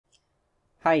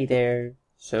Hi there!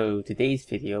 So today's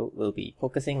video will be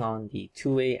focusing on the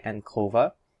two-way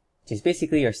ANCOVA, which is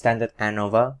basically your standard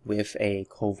ANOVA with a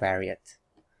covariate.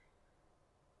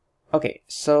 Okay,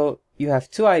 so you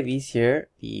have two IVs here,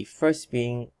 the first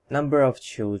being number of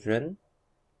children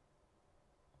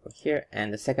over here,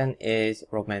 and the second is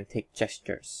romantic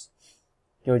gestures.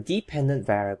 Your dependent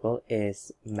variable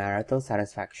is marital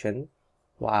satisfaction,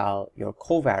 while your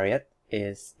covariate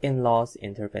is in-laws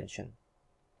intervention.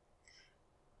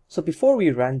 So before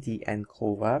we run the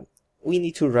ANCOVA, we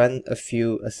need to run a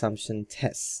few assumption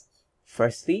tests.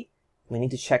 Firstly, we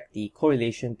need to check the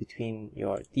correlation between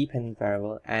your dependent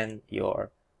variable and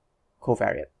your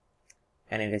covariate.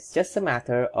 And it is just a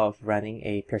matter of running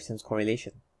a Pearson's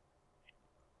correlation.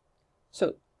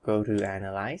 So go to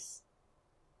Analyze,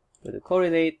 go to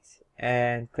Correlate,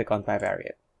 and click on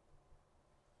Bivariate.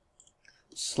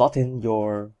 Slot in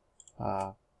your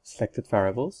selected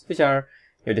variables, which are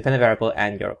your dependent variable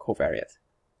and your covariate.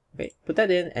 Okay, put that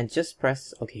in and just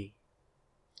press OK.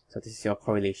 So this is your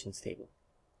correlations table.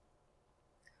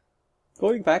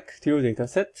 Going back to your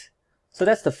dataset, so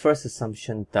that's the first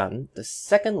assumption done. The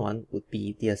second one would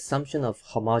be the assumption of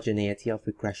homogeneity of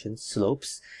regression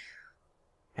slopes.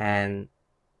 And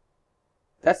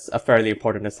that's a fairly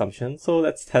important assumption, so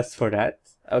let's test for that.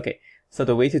 Okay, so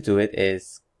the way to do it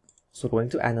is, so going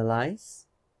to Analyze,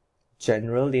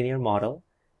 General Linear Model,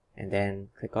 and then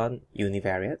click on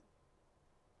Univariate.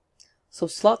 So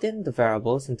slot in the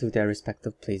variables into their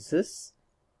respective places.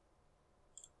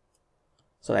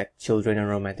 So like children and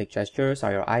romantic gestures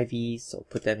are your IVs, so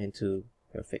put them into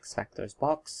your fixed factors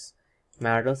box.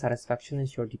 Marital satisfaction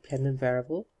is your dependent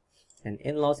variable, and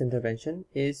in-laws intervention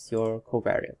is your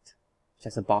covariate, which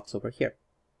has a box over here.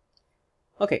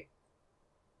 Okay,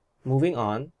 moving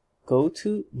on, go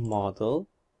to Model,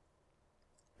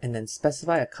 and then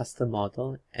specify a custom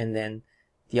model, and then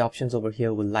the options over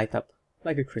here will light up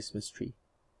like a Christmas tree.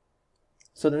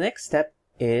 So the next step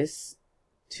is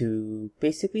to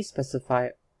basically specify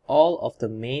all of the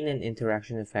main and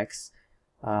interaction effects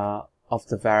of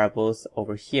the variables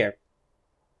over here.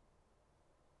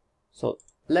 So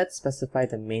let's specify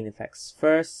the main effects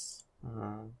first.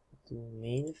 The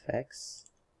main effects.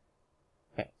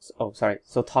 Okay,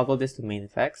 so toggle this to main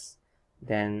effects.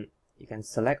 Then you can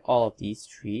select all of these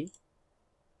three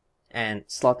and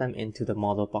slot them into the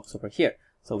model box over here.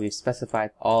 So we've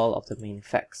specified all of the main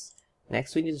effects.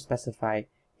 Next, we need to specify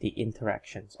the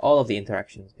interactions, all of the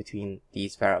interactions between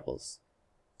these variables.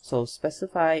 So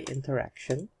specify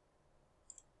interaction,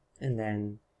 and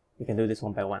then we can do this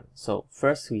one by one. So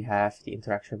first we have the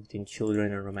interaction between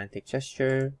children and romantic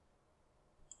gesture,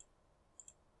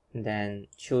 and then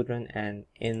children and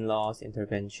in-laws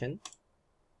intervention,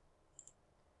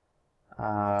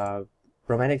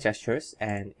 romantic gestures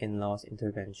and in-laws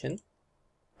intervention,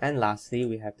 and lastly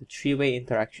we have the three-way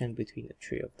interaction between the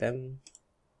three of them.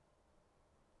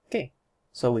 Okay,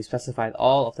 so we specified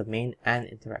all of the main and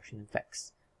interaction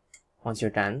effects. Once you're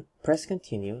done, press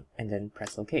continue and then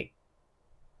press OK.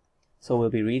 So we'll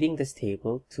be reading this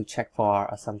table to check for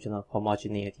our assumption of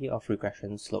homogeneity of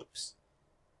regression slopes.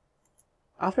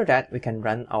 After that, we can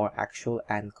run our actual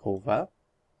ANCOVA,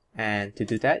 and to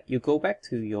do that, you go back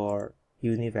to your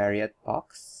univariate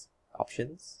box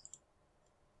options.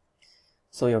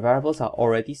 So your variables are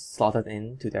already slotted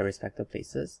into their respective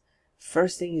places.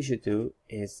 First thing you should do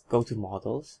is go to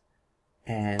models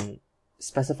and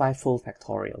specify full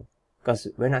factorial, because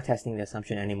we're not testing the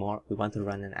assumption anymore. We want to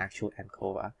run an actual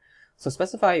ANCOVA. So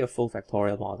specify your full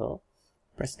factorial model,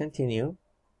 press continue,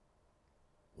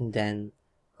 and then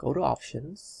go to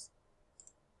options.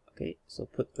 Okay, so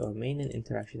put your main and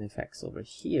interaction effects over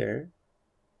here.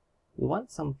 We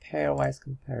want some pairwise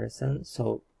comparison,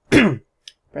 so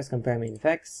press compare main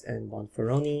effects and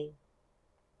Bonferroni,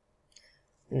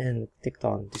 and then click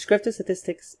on descriptive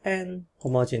statistics and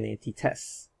homogeneity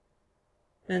tests,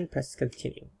 and press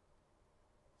continue.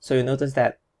 So you notice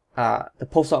that the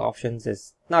postdoc options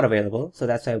is not available, so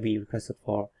that's why we requested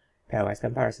for pairwise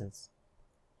comparisons.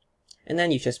 And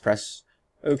then you just press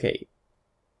OK.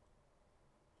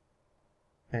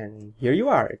 And here you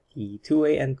are, the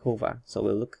two-way ANCOVA. So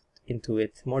we'll look into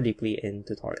it more deeply in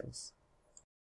tutorials.